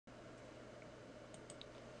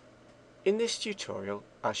In this tutorial,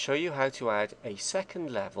 I'll show you how to add a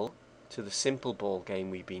second level to the simple ball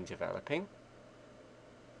game we've been developing.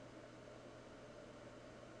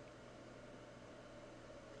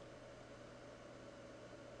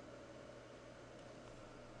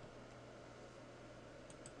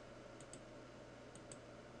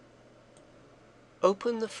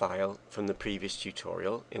 Open the file from the previous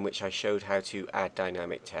tutorial in which I showed how to add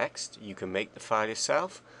dynamic text. You can make the file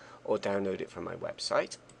yourself or download it from my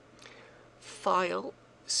website. File,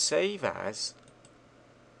 save as,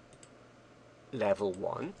 level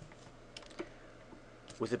 1.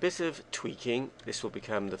 With a bit of tweaking, this will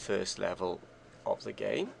become the first level of the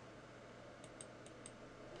game.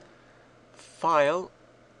 File,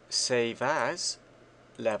 save as,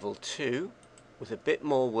 level 2. With a bit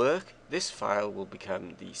more work, this file will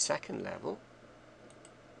become the second level.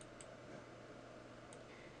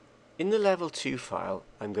 In the level 2 file,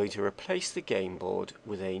 I'm going to replace the game board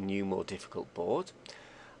with a new, more difficult board.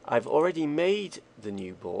 I've already made the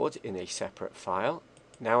new board in a separate file.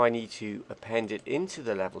 Now I need to append it into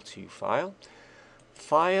the level 2 file.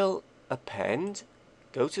 File, append,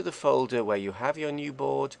 go to the folder where you have your new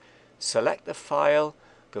board, select the file,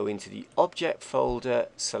 go into the object folder,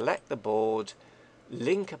 select the board,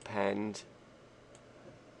 link append.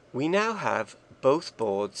 We now have both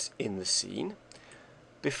boards in the scene.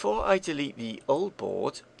 Before I delete the old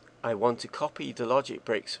board, I want to copy the logic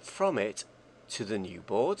bricks from it to the new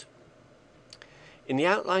board. In the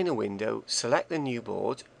outliner window, select the new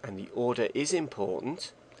board, and the order is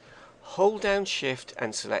important. Hold down Shift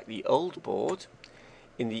and select the old board.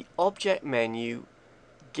 In the object menu,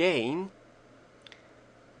 gain,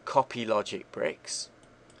 copy logic bricks,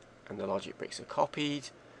 and the logic bricks are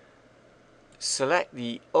copied. Select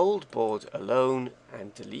the old board alone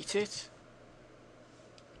and delete it.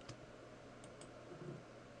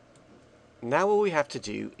 Now all we have to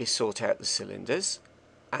do is sort out the cylinders,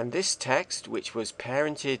 and this text, which was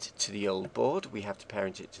parented to the old board, we have to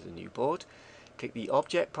parent it to the new board. Click the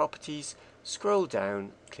object properties, scroll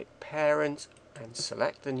down, click parent and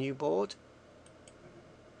select the new board.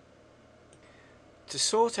 To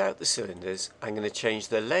sort out the cylinders, I'm going to change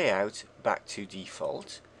the layout back to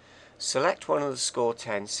default. Select one of the score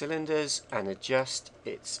 10 cylinders and adjust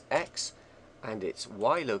its X and its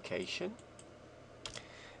Y location.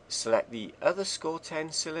 Select the other score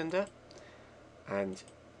 10 cylinder and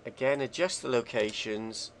again adjust the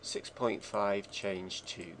locations. 6.5 change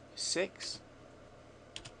to 6.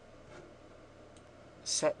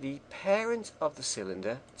 Set the parent of the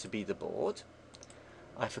cylinder to be the board.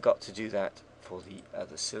 I forgot to do that for the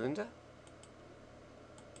other cylinder.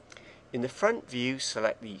 In the front view,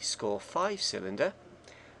 select the score 5 cylinder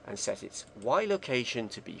and set its Y location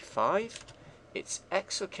to be 5, its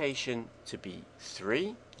X location to be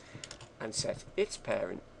 3, and set its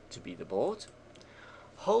parent to be the board.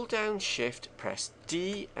 Hold down Shift, press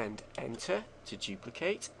D and Enter to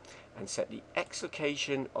duplicate, and set the X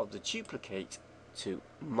location of the duplicate to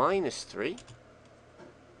 -3.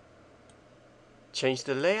 Change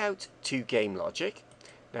the layout to game logic.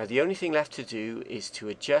 Now the only thing left to do is to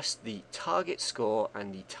adjust the target score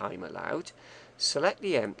and the time allowed. Select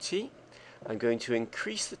the empty. I'm going to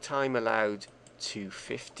increase the time allowed to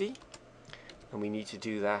 50. And we need to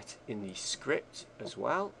do that in the script as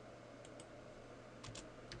well.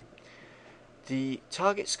 The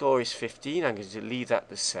target score is 15. I'm going to leave that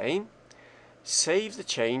the same. Save the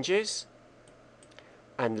changes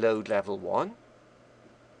and load level 1.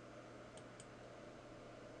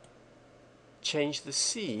 Change the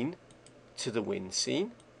scene to the win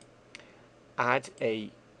scene. Add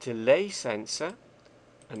a delay sensor,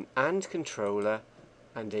 an AND controller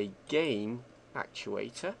and a gain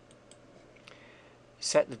actuator.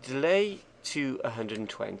 Set the delay to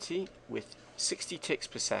 120 with 60 ticks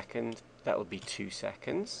per second. That will be 2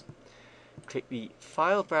 seconds. Click the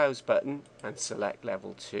File Browse button and select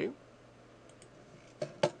level 2.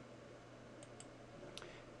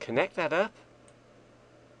 Connect that up,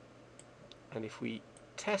 and if we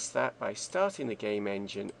test that by starting the game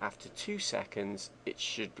engine after 2 seconds, it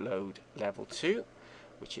should load level 2,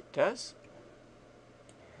 which it does.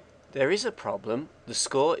 There is a problem. The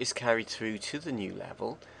score is carried through to the new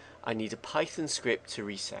level. I need a Python script to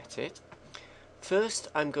reset it. First,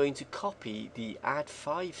 I'm going to copy the add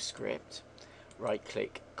 5 script. Right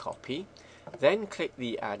click, copy, then click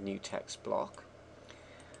the add new text block.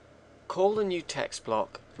 Call the new text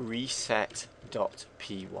block reset.py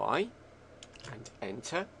and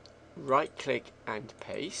enter. Right click and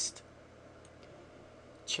paste.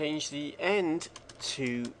 Change the end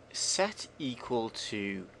to set equal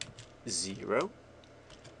to 0,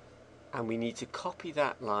 and we need to copy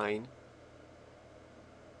that line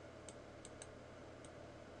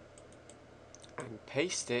and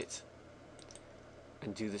paste it,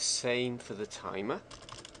 and do the same for the timer.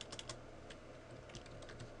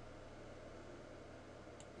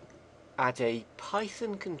 Add a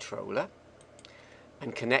Python controller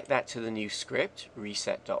and connect that to the new script,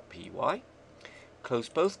 reset.py. Close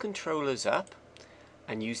both controllers up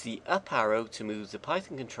and use the up arrow to move the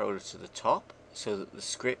Python controller to the top so that the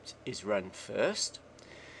script is run first.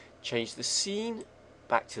 Change the scene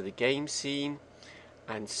back to the game scene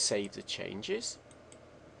and save the changes.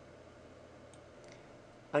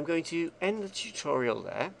 I'm going to end the tutorial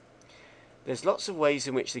there. There's lots of ways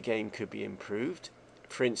in which the game could be improved.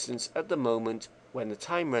 For instance, at the moment, when the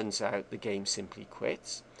time runs out, the game simply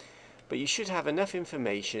quits. But you should have enough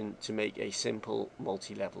information to make a simple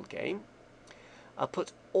multi-level game. I'll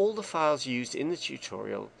put all the files used in the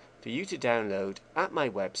tutorial for you to download at my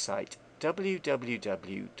website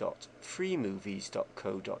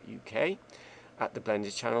www.freemovies.co.uk at the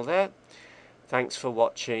Blender channel there. Thanks for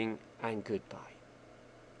watching and goodbye.